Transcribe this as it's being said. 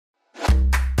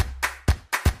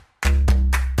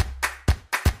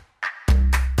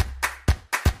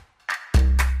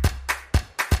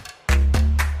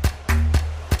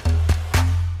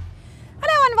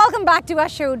back to our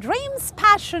show Dreams,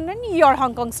 Passion and Your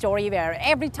Hong Kong Story, where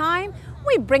every time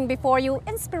we bring before you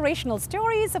inspirational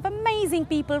stories of amazing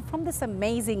people from this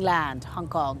amazing land, Hong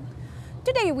Kong.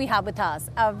 Today we have with us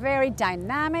a very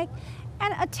dynamic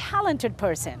and a talented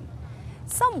person.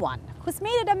 Someone who's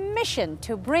made it a mission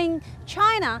to bring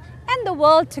China and the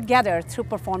world together through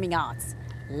performing arts.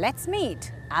 Let's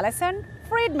meet Alison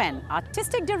Friedman,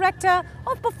 Artistic Director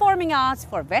of Performing Arts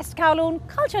for West Kowloon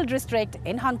Cultural District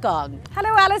in Hong Kong. Hello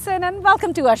Alison and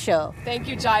welcome to our show. Thank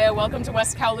you, Jaya. Welcome to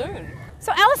West Kowloon.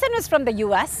 So Alison is from the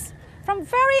US. From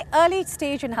very early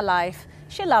stage in her life,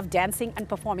 she loved dancing and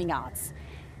performing arts.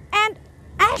 And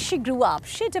as she grew up,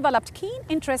 she developed keen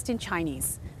interest in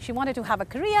Chinese. She wanted to have a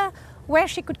career where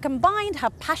she could combine her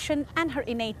passion and her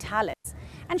innate talents.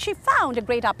 And she found a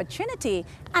great opportunity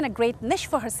and a great niche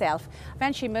for herself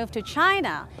when she moved to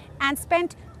China and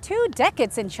spent 2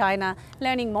 decades in China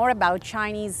learning more about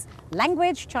Chinese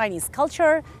language, Chinese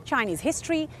culture, Chinese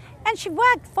history. And she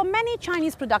worked for many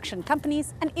Chinese production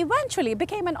companies and eventually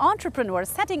became an entrepreneur,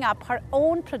 setting up her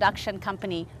own production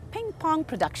company, Ping Pong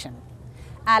Production.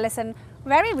 Alison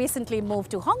very recently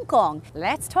moved to Hong Kong.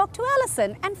 Let's talk to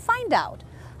Alison and find out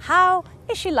how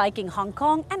is she liking Hong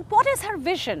Kong and what is her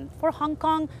vision for Hong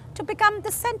Kong to become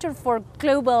the center for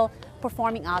global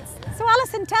performing arts. So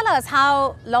Alison, tell us,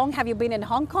 how long have you been in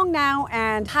Hong Kong now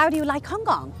and how do you like Hong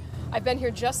Kong? I've been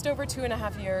here just over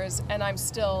 2.5 years and I'm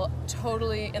still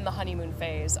totally in the honeymoon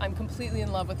phase. I'm completely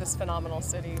in love with this phenomenal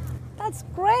city. That's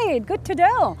great, good to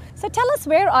know. So tell us,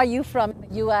 where are you from,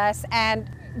 US, and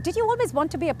did you always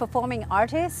want to be a performing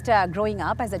artist growing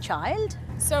up as a child?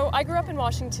 So I grew up in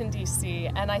Washington, D.C.,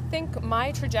 and I think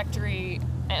my trajectory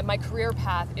and my career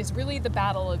path is really the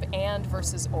battle of and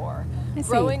versus or.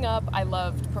 Growing up, I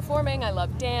loved performing, I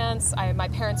loved dance, my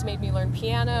parents made me learn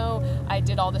piano, I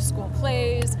did all the school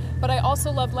plays, but I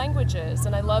also loved languages,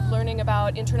 and I loved learning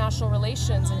about international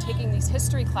relations and taking these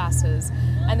history classes.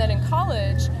 And then in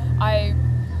college, I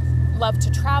loved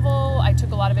to travel, I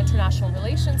took a lot of international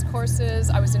relations courses,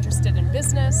 I was interested in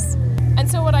business. And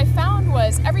so what I found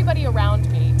was everybody around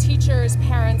me, teachers,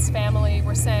 parents, family,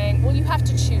 were saying, well, you have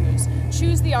to choose.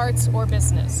 Choose the arts or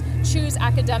business. Choose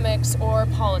academics or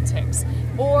politics.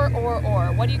 Or.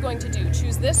 What are you going to do?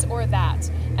 Choose this or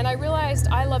that. And I realized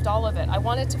I loved all of it. I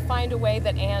wanted to find a way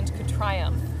that and could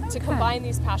triumph, to combine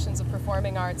these passions of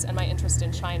performing arts and my interest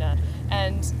in China.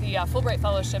 And the Fulbright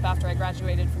Fellowship after I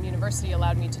graduated from university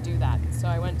allowed me to do that. So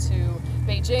I went to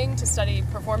Beijing to study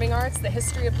performing arts, the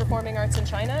history of performing arts in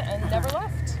China, and never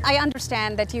left. I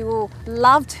understand that you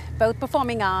loved both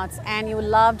performing arts and you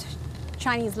loved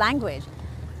Chinese language.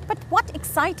 But what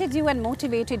excited you and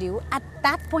motivated you at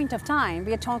that point of time?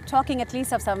 We are talking at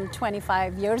least of some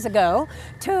 25 years ago,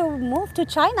 to move to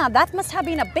China. That must have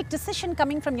been a big decision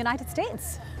coming from United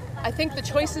States. I think the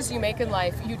choices you make in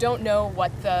life, you don't know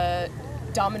what the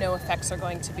domino effects are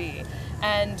going to be.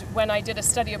 And when I did a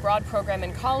study abroad program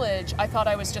in college, I thought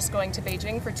I was just going to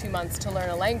Beijing for 2 months to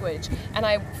learn a language. And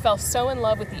I fell so in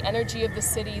love with the energy of the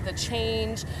city, the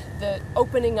change, the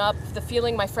opening up, the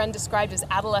feeling my friend described as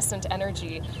adolescent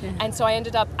energy. And so I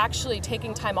ended up actually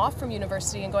taking time off from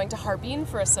university and going to Harbin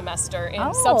for a semester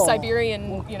in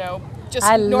sub-Siberian, you know, just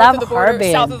north of the border,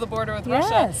 Harbin. south of the border with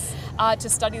Russia. To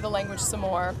study the language some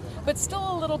more, but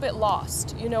still a little bit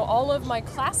lost. You know, all of my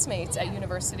classmates at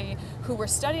university who were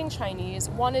studying Chinese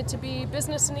wanted to be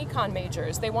business and econ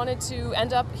majors. They wanted to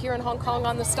end up here in Hong Kong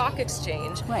on the stock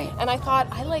exchange. And I thought,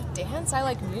 I like dance, I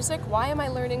like music, why am I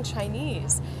learning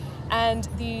Chinese? And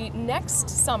the next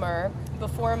summer,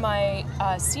 before my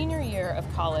senior year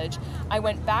of college, I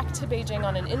went back to Beijing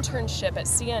on an internship at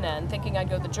CNN, thinking I'd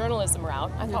go the journalism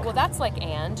route. I thought, well, that's like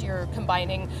you're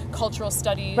combining cultural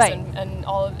studies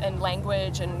and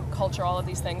language and culture, all of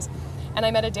these things. And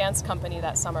I met a dance company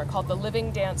that summer called the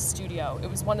Living Dance Studio. It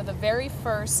was one of the very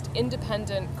first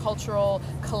independent cultural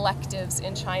collectives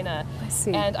in China.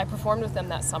 And I performed with them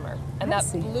that summer. And that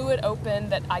blew it open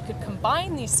that I could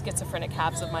combine these schizophrenic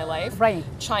halves of my life,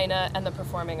 China and the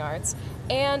performing arts.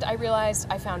 And I realized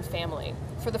I found family.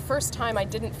 For the first time, I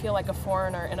didn't feel like a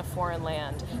foreigner in a foreign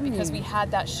land because we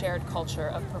had that shared culture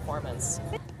of performance.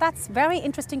 That's very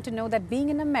interesting to know that being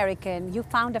an American, you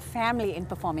found a family in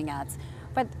performing arts.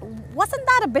 But wasn't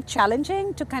that a bit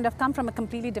challenging to kind of come from a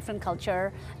completely different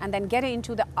culture and then get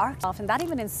into the art of, and that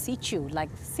even in Situ? Like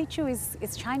Situ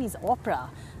is Chinese opera.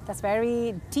 That's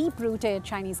very deep-rooted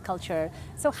Chinese culture.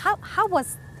 So how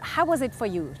was it for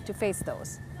you to face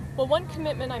those? Well, one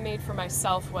commitment I made for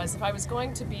myself was if I was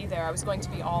going to be there, I was going to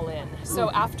be all in. So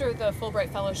after the Fulbright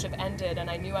Fellowship ended and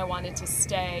I knew I wanted to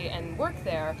stay and work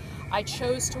there, I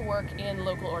chose to work in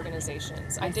local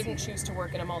organizations. I didn't choose to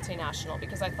work in a multinational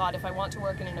because I thought if I want to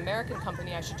work in an American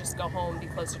company, I should just go home, be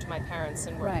closer to my parents,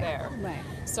 and work there. Right.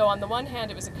 So on the one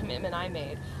hand, it was a commitment I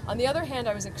made. On the other hand,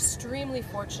 I was extremely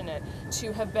fortunate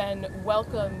to have been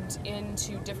welcomed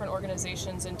into different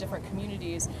organizations and different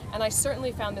communities, and I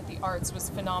certainly found that the arts was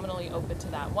phenomenally open to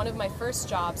that. One of my first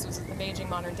jobs was at the Beijing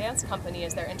Modern Dance Company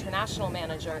as their international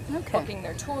manager, booking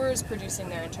their tours, producing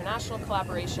their international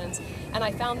collaborations, and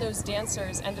I found those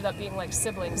dancers ended up being like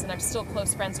siblings, and I'm still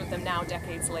close friends with them now,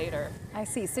 decades later. I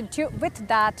see. So with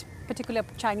that particular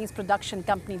Chinese production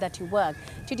company that you work,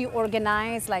 did you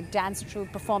organize like dance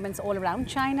troupe performance all around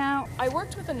China? I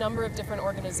worked with a number of different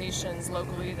organizations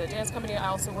locally. The dance company, I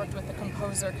also worked with the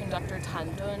composer, conductor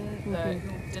Tan Dun,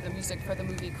 who did the music for the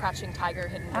movie Crouching Tiger,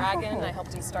 Hidden Dragon. I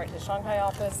helped him start his Shanghai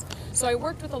office. So I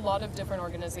worked with a lot of different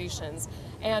organizations.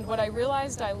 And what I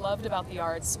realized I loved about the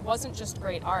arts wasn't just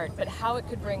great art, but how it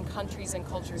could bring countries and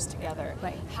cultures together.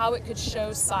 How it could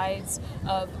show sides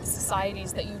of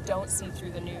societies that you don't see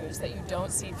through the news, that you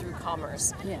don't see through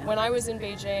commerce. When I was in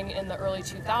Beijing in the early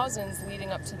 2000s leading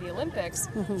up to the Olympics,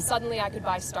 suddenly I could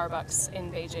buy Starbucks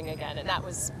in Beijing again, and that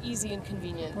was easy and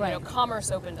convenient. You know, commerce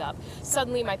opened up.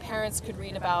 Suddenly my parents could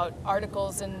read about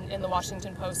articles in the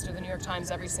Washington Post or the New York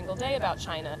Times every single day about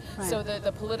China. So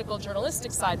the political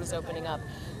journalistic side was opening up.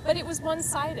 But it was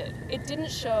one-sided. It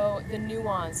didn't show the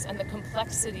nuance and the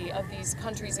complexity of these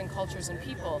countries and cultures and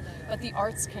people, but the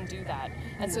arts can do that.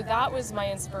 And so that was my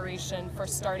inspiration for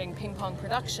starting Ping Pong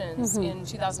Productions in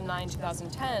 2009,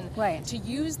 2010, to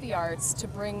use the arts to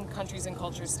bring countries and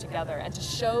cultures together and to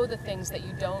show the things that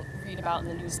you don't read about in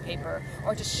the newspaper,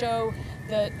 or to show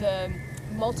the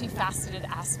multifaceted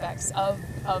aspects of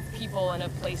people and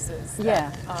of places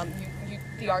that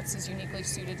the arts is uniquely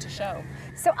suited to show.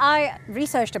 So I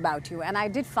researched about you, and I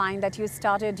did find that you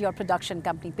started your production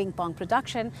company, Ping Pong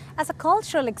Production, as a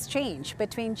cultural exchange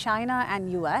between China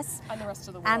and US. And the rest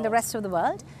of the world. And the rest of the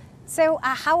world. So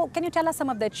how can you tell us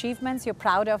some of the achievements you're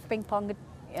proud of Ping Pong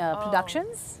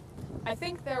Productions? I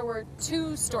think there were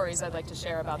two stories I'd like to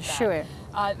share about that. Sure.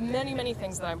 Many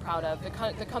things that I'm proud of.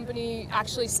 The company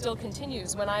actually still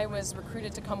continues. When I was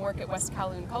recruited to come work at West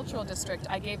Kowloon Cultural District,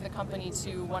 I gave the company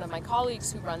to one of my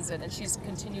colleagues who runs it, and she's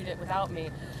continued it without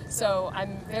me. So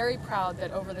I'm very proud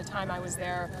that over the time I was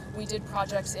there, we did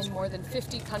projects in more than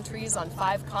 50 countries on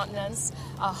 5 continents,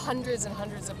 hundreds and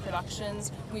hundreds of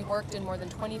productions. We worked in more than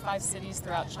 25 cities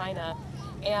throughout China.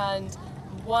 And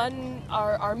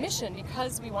our mission,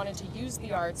 because we wanted to use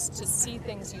the arts to see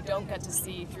things you don't get to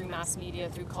see through mass media,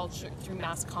 through culture, through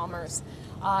mass commerce,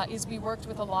 is we worked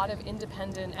with a lot of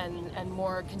independent and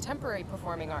more contemporary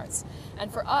performing arts.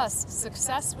 And for us,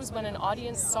 success was when an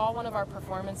audience saw one of our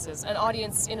performances, an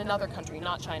audience in another country,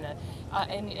 not China,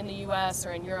 in the US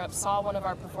or in Europe, saw one of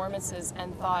our performances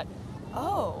and thought,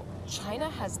 oh, China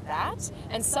has that?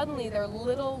 And suddenly their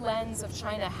little lens of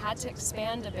China had to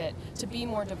expand a bit to be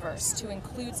more diverse, to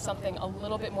include something a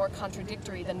little bit more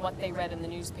contradictory than what they read in the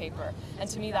newspaper. And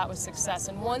to me that was success.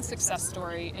 And one success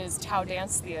story is Tao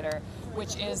Dance Theater,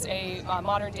 which is a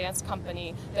modern dance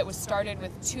company that was started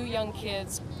with 2 young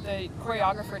kids. The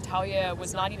choreographer, Tao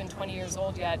was not even 20 years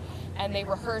old yet, and they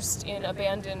rehearsed in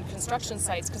abandoned construction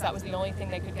sites because that was the only thing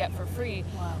they could get for free.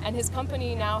 And his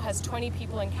company now has 20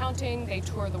 people and counting. They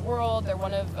tour the world. They're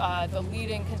one of the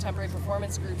leading contemporary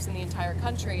performance groups in the entire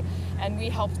country, and we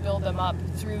helped build them up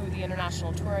through the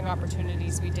international touring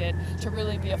opportunities we did to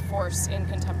really be a force in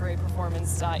contemporary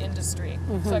performance industry.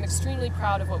 So I'm extremely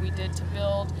proud of what we did to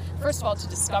build, first of all, to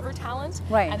discover talent,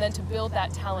 and then to build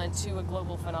that talent to a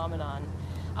global phenomenon.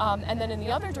 And then in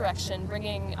the other direction,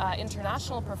 bringing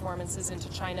international performances into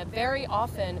China. Very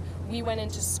often we went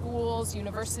into schools,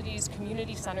 universities,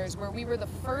 community centers where we were the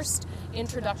first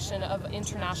introduction of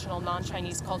international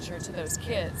non-Chinese culture to those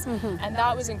kids. And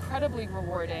that was incredibly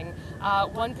rewarding.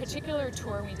 One particular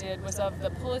tour we did was of the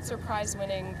Pulitzer Prize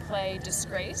winning play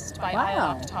Disgraced by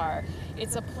Ayan Akhtar.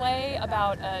 It's a play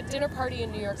about a dinner party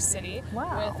in New York City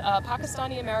with a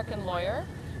Pakistani-American lawyer,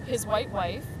 his white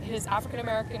wife, his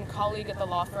African-American colleague at the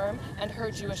law firm, and her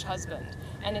Jewish husband.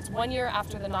 And it's 1 year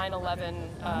after the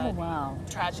 9/11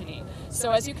 tragedy.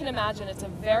 So as you can imagine, it's a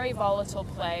very volatile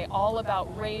play, all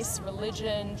about race,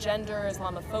 religion, gender,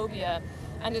 Islamophobia,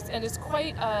 and it's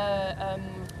quite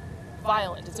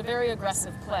violent. It's a very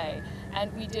aggressive play.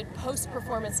 And we did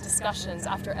post-performance discussions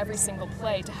after every single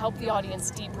play to help the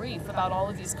audience debrief about all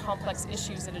of these complex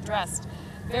issues it addressed.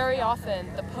 very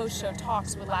often the post-show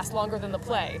talks would last longer than the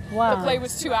play. Wow. The play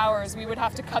was 2 hours. We would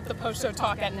have to cut the post-show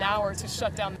talk at an hour to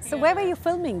shut down the So theater. where were you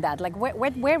filming that? Like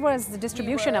where was the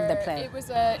distribution of the play?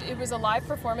 It was a live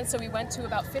performance, so we went to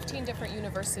about 15 different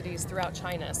universities throughout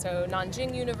China. So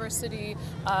Nanjing University,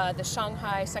 the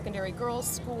Shanghai Secondary Girls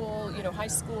School, high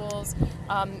schools,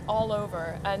 all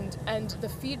over. And the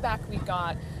feedback we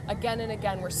got again and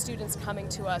again were students coming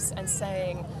to us and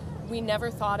saying, we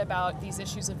never thought about these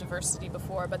issues of diversity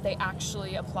before, but they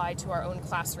actually apply to our own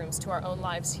classrooms, to our own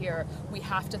lives here. We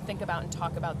have to think about and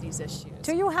talk about these issues.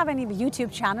 Do you have any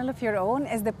YouTube channel of your own?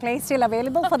 Is the play still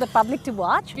available for the public to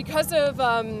watch? Because of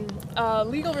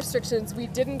legal restrictions, we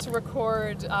didn't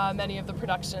record many of the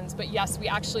productions, but yes, we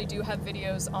actually do have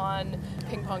videos on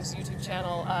Ping Pong's YouTube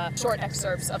channel, short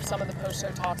excerpts of some of the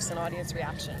post-show talks and audience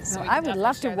reactions. So I would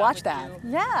love to watch that.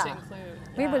 Yeah. To include.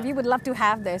 We would love to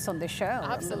have this on the show.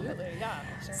 Absolutely, yeah.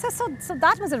 Sure. So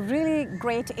that was a really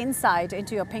great insight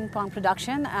into your ping pong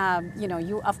production.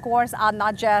 You of course are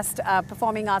not just a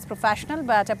performing arts professional,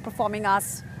 but a performing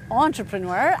arts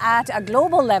entrepreneur at a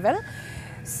global level.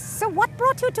 So what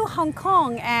brought you to Hong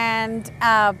Kong, and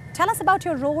tell us about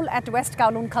your role at West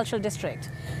Kowloon Cultural District.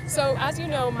 So as you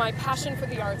know, my passion for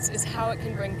the arts is how it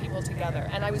can bring people together.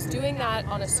 And I was doing that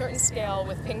on a certain scale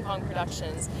with Ping Pong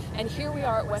Productions. And here we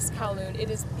are at West Kowloon. It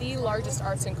is the largest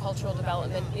arts and cultural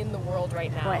development in the world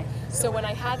right now. Right. So when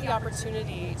I had the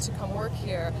opportunity to come work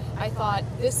here, I thought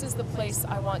this is the place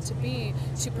I want to be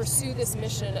to pursue this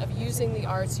mission of using the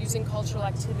arts, using cultural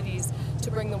activities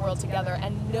to bring the world together.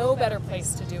 And no better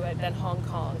place to do it than Hong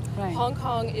Kong. Right. Hong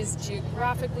Kong is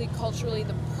geographically, culturally,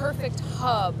 the perfect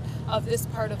hub of this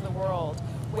part of the world,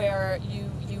 where you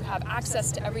have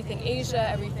access to everything Asia,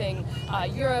 everything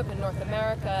Europe and North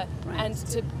America, and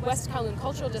to West Kowloon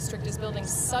Cultural District is building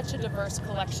such a diverse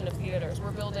collection of theaters.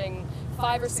 We're building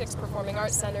 5 or 6 performing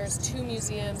arts centers, 2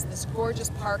 museums, this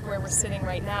gorgeous park where we're sitting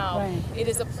right now. Right. It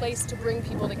is a place to bring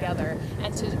people together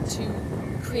and to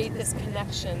create this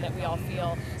connection that we all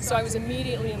feel. So I was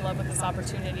immediately in love with this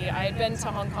opportunity. I had been to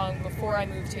Hong Kong before I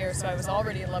moved here, so I was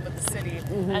already in love with the city.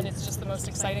 And it's just the most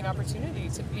exciting opportunity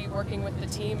to be working with the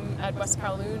team at West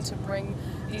Kowloon to bring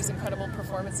these incredible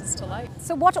performances to life.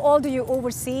 So what all do you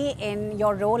oversee in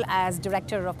your role as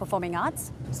Director of Performing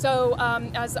Arts? So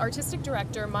as artistic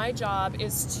director, my job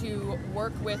is to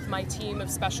work with my team of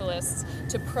specialists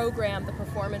to program the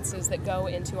performances that go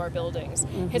into our buildings.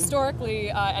 Historically,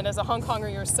 and as a Hong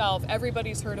Konger yourself,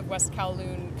 everybody's heard of West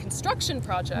Kowloon construction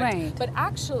project. Right. But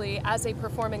actually, as a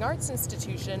performing arts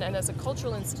institution and as a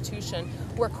cultural institution,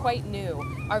 we're quite new.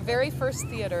 Our very first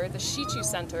theater, the 𝐀𝐥𝐢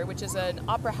Center, which is an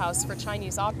opera house for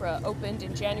Chinese opera, opened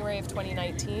in January of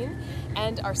 2019.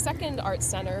 And our second art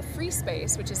center, Free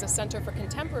Space, which is a center for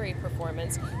contemporary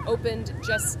performance, opened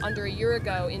just under a year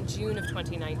ago in June of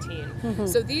 2019.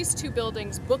 So these 2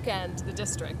 buildings bookend the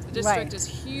district. The district is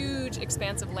huge,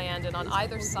 expansive land, and on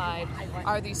either side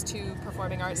are these 2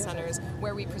 performing arts centers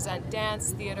where we present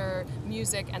dance, theater,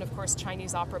 music, and of course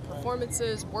Chinese opera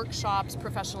performances, workshops,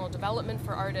 professional development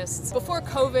for artists. Before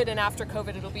COVID and after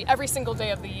COVID, it'll be every single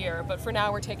day of the year, but for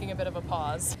now we're taking a bit of a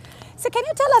pause. So can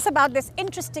you tell us about this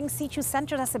interesting 𝐀𝐥𝐢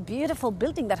Center? That's a beautiful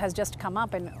building that has just come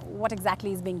up, and what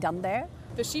exactly is being done there?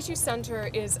 The 𝐀𝐥𝐢 Center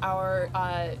is our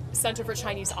Center for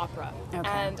Chinese Opera. Okay.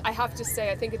 And I have to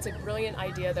say, I think it's a brilliant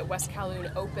idea that West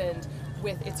Kowloon opened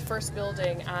with its first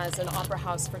building as an opera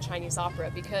house for Chinese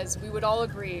opera, because we would all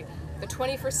agree the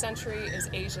 21st century is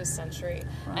Asia's century.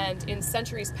 And in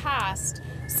centuries past,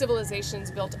 civilizations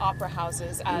built opera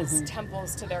houses as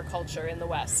temples to their culture in the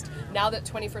West. Now that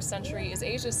 21st century is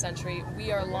Asia's century,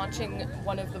 we are launching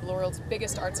one of the world's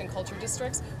biggest arts and culture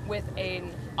districts with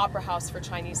an opera house for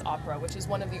Chinese opera, which is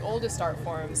one of the oldest art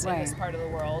forms in this part of the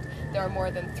world. There are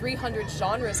more than 300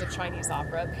 genres of Chinese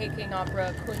opera, Peking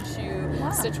opera, Kunshu,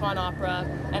 Sichuan opera,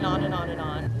 and on and on and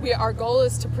on. Our goal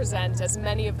is to present as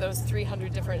many of those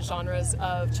 300 different genres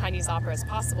of Chinese opera as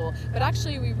possible, but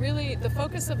actually the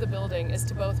focus of the building is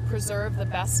to both preserve the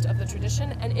best of the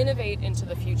tradition and innovate into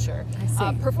the future.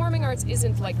 Performing arts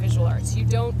isn't like visual arts. You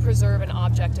don't preserve an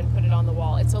object and put it on the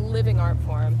wall. It's a living art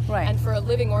form. Right. And for a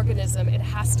living organism, it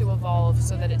has to evolve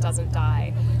so that it doesn't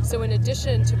die. So in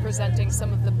addition to presenting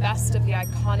some of the best of the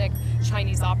iconic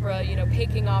Chinese opera,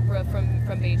 Peking opera from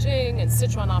Beijing, and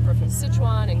Sichuan opera from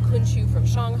Sichuan, and Kunshu from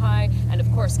Shanghai, and of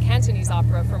course Cantonese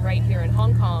opera from right here in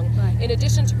Hong Kong, in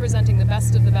addition to presenting the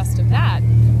best of that,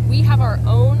 we have our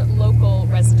own local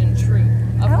resident troupe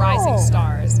of rising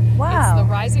stars. Wow. It's the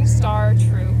Rising Star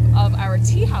troupe of our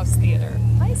Tea House Theater.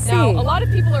 I see. Now, a lot of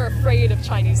people are afraid of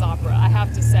Chinese opera, I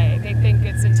have to say. They think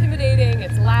it's intimidating,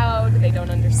 it's loud, they don't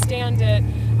understand it.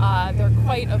 they're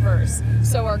quite averse.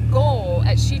 So our goal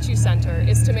at 𝐀𝐥𝐢𝐬 Center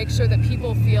is to make sure that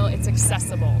people feel it's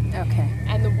accessible. Okay.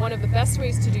 And one of the best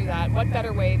ways to do that, what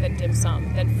better way than dim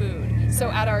sum, than food? So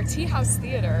at our tea house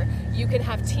theater, you can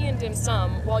have tea and dim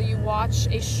sum while you watch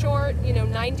a short,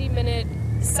 90-minute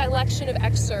selection of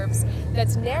excerpts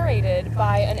that's narrated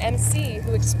by an MC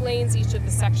who explains each of the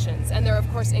sections. And there are, of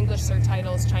course, English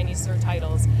subtitles, Chinese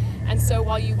subtitles. And so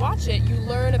while you watch it, you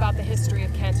learn about the history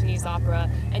of Cantonese opera,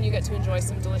 and you get to enjoy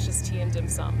some delicious tea and dim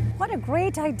sum. What a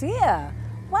great idea.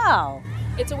 Wow.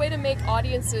 It's a way to make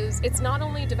audiences, it's not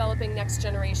only developing next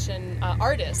generation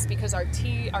artists, because our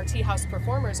tea house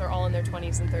performers are all in their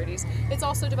 20s and 30s, it's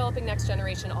also developing next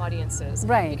generation audiences.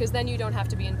 Right. Because then you don't have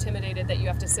to be intimidated that you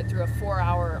have to sit through a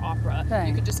 4-hour opera. Right.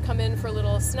 You could just come in for a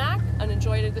little snack and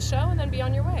enjoy the show and then be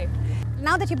on your way.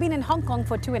 Now that you've been in Hong Kong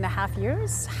for 2.5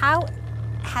 years, how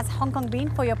has Hong Kong been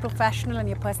for your professional and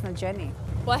your personal journey?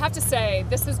 Well, I have to say,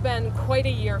 this has been quite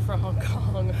a year for Hong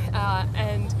Kong,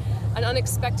 and an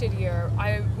unexpected year.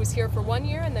 I was here for 1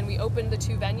 year, and then we opened the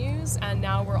 2 venues, and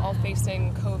now we're all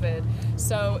facing COVID.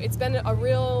 So it's been a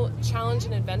real challenge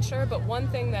and adventure, but one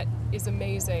thing that is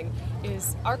amazing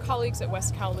is our colleagues at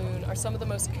West Kowloon are some of the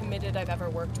most committed I've ever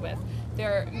worked with.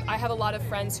 I have a lot of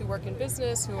friends who work in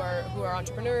business, who are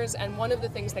entrepreneurs, and one of the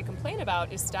things they complain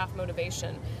about is staff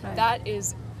motivation. Right. That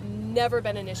is never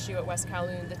been an issue at West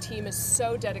Kowloon. The team is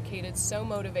so dedicated, so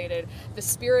motivated. The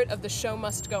spirit of the show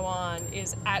must go on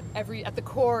is at the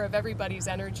core of everybody's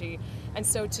energy. And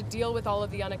so to deal with all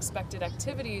of the unexpected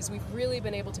activities, we've really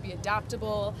been able to be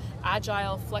adaptable,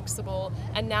 agile, flexible,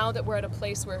 and now that we're at a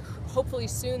place where hopefully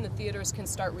soon the theaters can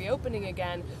start reopening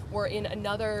again, we're in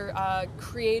another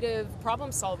creative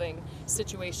problem-solving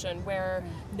situation where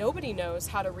nobody knows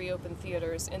how to reopen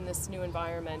theaters in this new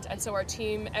environment. And so our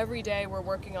team, every day we're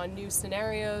working on new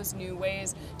scenarios, new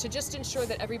ways to just ensure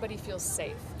that everybody feels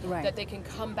safe, Right. that they can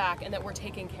come back and that we're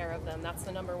taking care of them. That's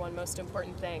the #1 most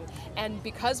important thing. And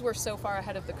because we're so far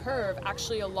ahead of the curve,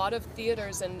 actually a lot of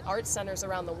theaters and art centers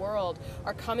around the world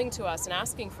are coming to us and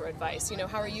asking for advice.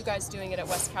 How are you guys doing it at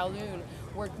West Kowloon?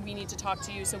 We need to talk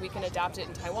to you so we can adapt it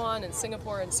in Taiwan and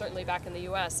Singapore and certainly back in the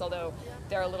US, although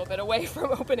they're a little bit away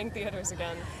from opening theaters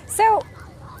again. So,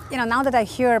 now that I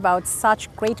hear about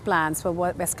such great plans for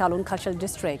West Kowloon Cultural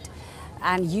District,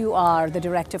 and you are the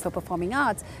Director for Performing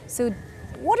Arts, so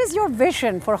what is your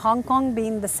vision for Hong Kong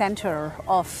being the center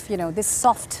of, this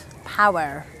soft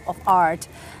power of art,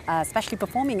 especially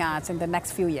performing arts, in the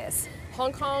next few years?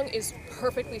 Hong Kong is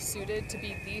perfectly suited to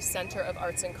be the center of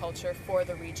arts and culture for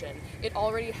the region. It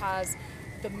already has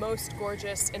the most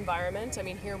gorgeous environment. I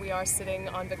mean, here we are sitting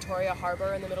on Victoria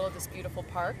Harbour in the middle of this beautiful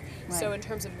park. Right. So in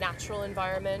terms of natural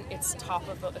environment, it's top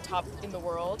in the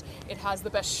world. It has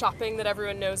the best shopping that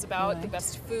everyone knows about, Right. the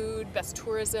best food, best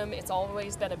tourism. It's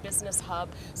always been a business hub.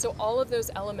 So all of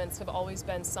those elements have always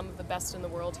been some of the best in the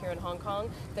world here in Hong Kong.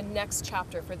 The next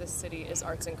chapter for this city is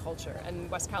arts and culture,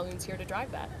 and West Kowloon's here to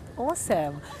drive that.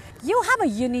 Awesome. You have a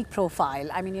unique profile.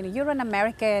 I mean, you're an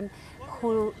American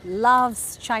who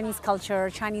loves Chinese culture,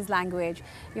 Chinese language.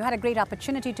 You had a great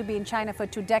opportunity to be in China for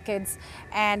 2 decades,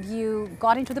 and you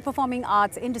got into the performing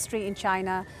arts industry in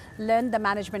China, learned the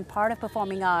management part of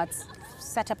performing arts,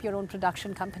 set up your own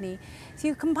production company. So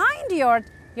you combined your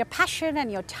passion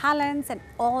and your talents and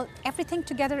everything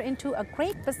together into a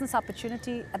great business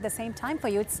opportunity at the same time for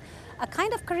you. It's a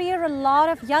kind of career a lot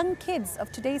of young kids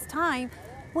of today's time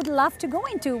would love to go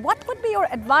into. What would be your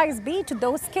advice be to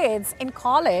those kids in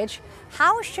college?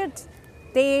 How should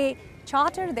they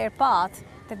charter their path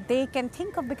that they can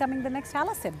think of becoming the next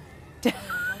Allison?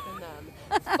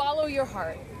 Follow your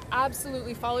heart.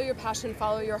 Absolutely, follow your passion,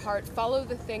 follow your heart, follow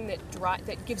the thing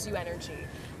that gives you energy.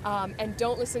 And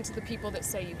don't listen to the people that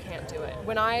say you can't do it.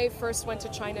 When I first went to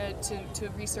China to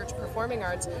research performing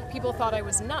arts, people thought I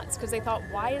was nuts because they thought,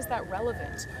 why is that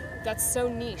relevant? That's so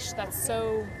niche, that's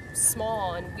so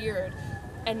small and weird.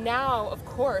 And now, of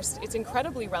course, it's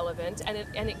incredibly relevant, and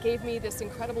it gave me this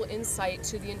incredible insight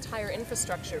to the entire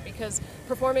infrastructure, because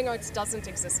performing arts doesn't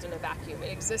exist in a vacuum.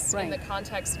 It exists in the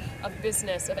context of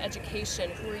business, of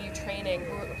education. Who are you training?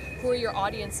 Who are your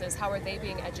audiences? How are they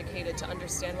being educated to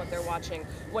understand what they're watching?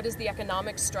 What is the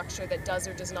economic structure that does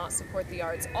or does not support the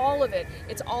arts? All of it,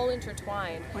 it's all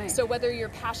intertwined. Right. So whether your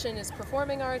passion is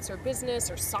performing arts or business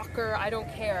or soccer, I don't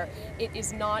care. It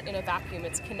is not in a vacuum.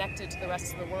 It's connected to the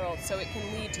rest of the world. So it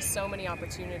can lead to so many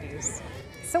opportunities.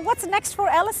 So what's next for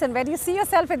Allison? Where do you see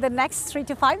yourself in the next 3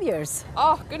 to 5 years?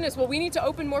 Oh goodness, well we need to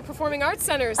open more performing arts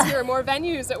centers here, more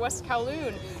venues at West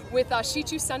Kowloon. With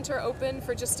𝐀𝐥𝐢𝐬 Center open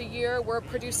for just a year, we're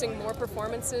producing more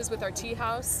performances with our tea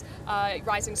house,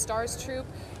 Rising Stars troupe.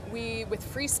 with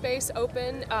Free Space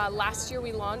open, last year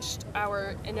we launched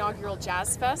our inaugural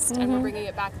Jazz Fest, and we're bringing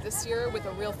it back this year with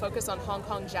a real focus on Hong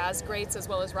Kong jazz greats as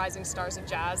well as rising stars of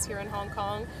jazz here in Hong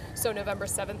Kong. So November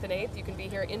 7th and 8th, you can be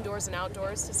here indoors and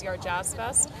outdoors to see our Jazz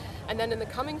Fest. And then in the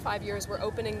coming 5 years, we're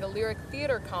opening the Lyric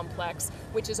Theatre Complex,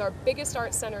 which is our biggest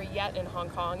art center yet in Hong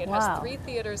Kong. It has 3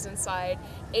 theaters inside,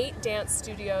 8 dance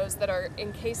studios that are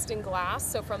encased in glass.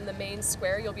 So from the main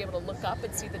square, you'll be able to look up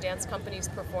and see the dance companies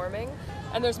performing.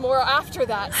 And there's more after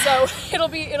that. So it'll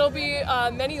be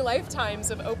many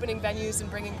lifetimes of opening venues and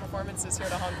bringing performances here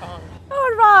to Hong Kong.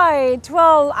 All right.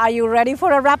 Well, are you ready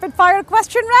for a rapid fire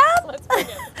question round? Let's bring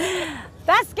it.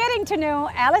 That's getting to know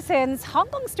Alison's Hong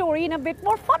Kong story in a bit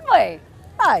more fun way.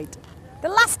 Right. The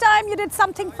last time you did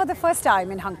something for the first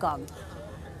time in Hong Kong?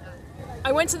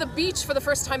 I went to the beach for the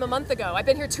first time a month ago. I've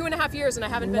been here 2.5 years and I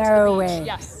haven't been to No the beach. way.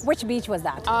 Yes. Which beach was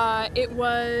that? It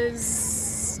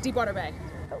was Deepwater Bay.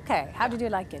 Okay. How did you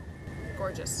like it?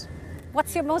 Gorgeous.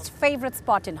 What's your most favorite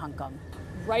spot in Hong Kong?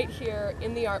 Right here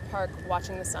in the art park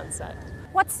watching the sunset.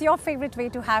 What's your favorite way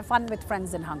to have fun with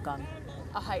friends in Hong Kong?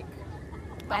 A hike.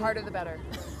 The harder the better.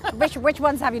 Which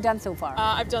ones have you done so far?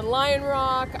 I've done Lion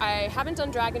Rock. I haven't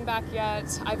done Dragonback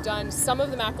yet. I've done some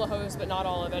of the Maklahoes, but not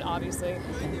all of it, obviously.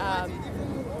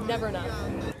 Never enough.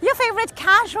 Your favorite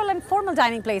casual and formal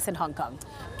dining place in Hong Kong?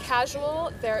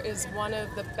 Casual, there is one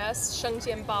of the best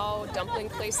𝐁𝐫𝐢𝐬𝐧𝐰 dumpling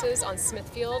places on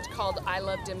Smithfield called I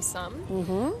Love Dim Sum.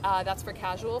 That's for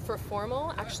casual. For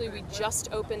formal, actually we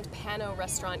just opened Pano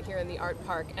restaurant here in the art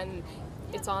park, and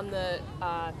it's on the,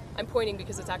 I'm pointing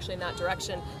because it's actually in that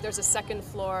direction. There's a second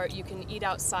floor. You can eat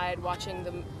outside watching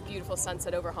the beautiful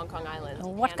sunset over Hong Kong Island.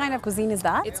 What kind of cuisine is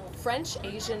that? It's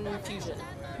French-Asian fusion.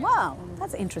 Wow,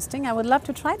 that's interesting. I would love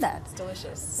to try that. It's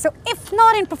delicious. So if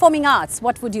not in performing arts,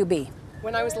 what would you be?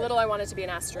 When I was little, I wanted to be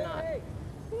an astronaut.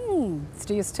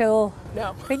 Do you still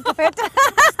No. think of it?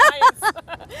 Science.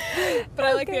 But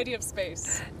I like the idea of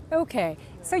space. Okay,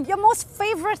 so your most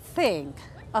favorite thing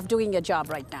of doing your job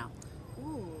right now?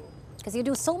 Because you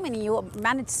do so many, you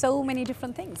manage so many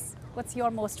different things. What's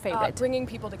your most favorite? Bringing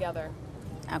people together.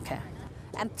 Okay.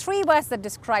 And 3 words that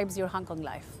describes your Hong Kong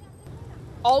life.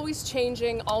 Always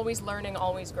changing, always learning,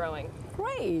 always growing.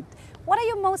 Great. What are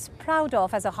you most proud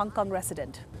of as a Hong Kong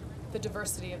resident? The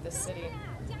diversity of this city.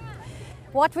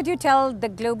 What would you tell the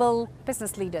global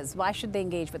business leaders? Why should they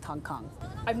engage with Hong Kong?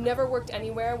 I've never worked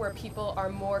anywhere where people are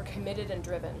more committed and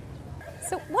driven.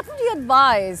 So what would you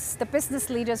advise the business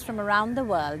leaders from around the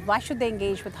world? Why should they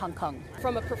engage with Hong Kong?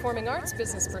 From a performing arts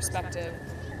business perspective,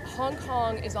 Hong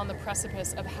Kong is on the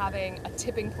precipice of having a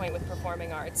tipping point with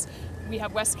performing arts. We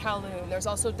have West Kowloon, there's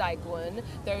also Daeguan,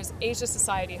 there's Asia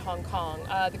Society Hong Kong,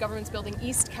 the government's building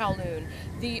East Kowloon.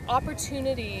 The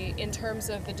opportunity in terms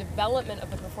of the development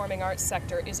of the performing arts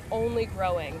sector is only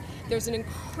growing. There's an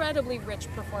incredibly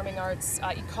rich performing arts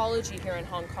ecology here in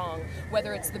Hong Kong,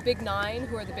 whether it's the Big Nine,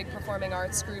 who are the big performing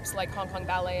arts groups like Hong Kong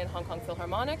Ballet and Hong Kong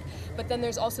Philharmonic, but then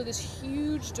there's also this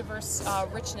huge diverse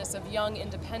richness of young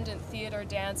independent theater,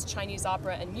 dance, Chinese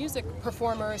opera and music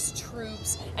performers,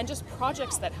 troupes, and just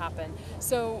projects that happen.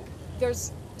 So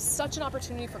there's such an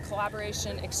opportunity for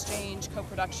collaboration, exchange,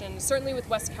 co-production. Certainly with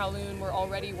West Kowloon, we're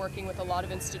already working with a lot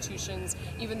of institutions,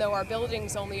 even though our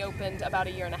buildings only opened about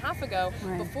 1.5 years ago.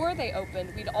 Right. Before they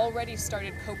opened, we'd already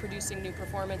started co-producing new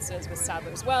performances with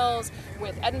Sadler's Wells,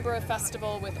 with Edinburgh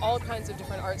Festival, with all kinds of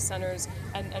different arts centers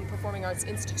and performing arts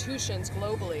institutions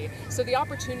globally. So the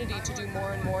opportunity to do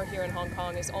more and more here in Hong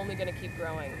Kong is only going to keep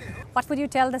growing. What would you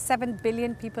tell the 7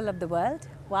 billion people of the world?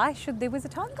 Why should they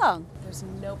visit Hong Kong? There's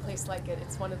no place like it.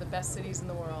 It's one of the best cities in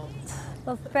the world.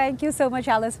 Well, thank you so much,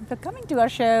 Alison, for coming to our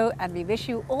show, and we wish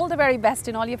you all the very best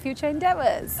in all your future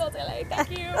endeavors.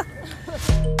 Thank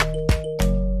you.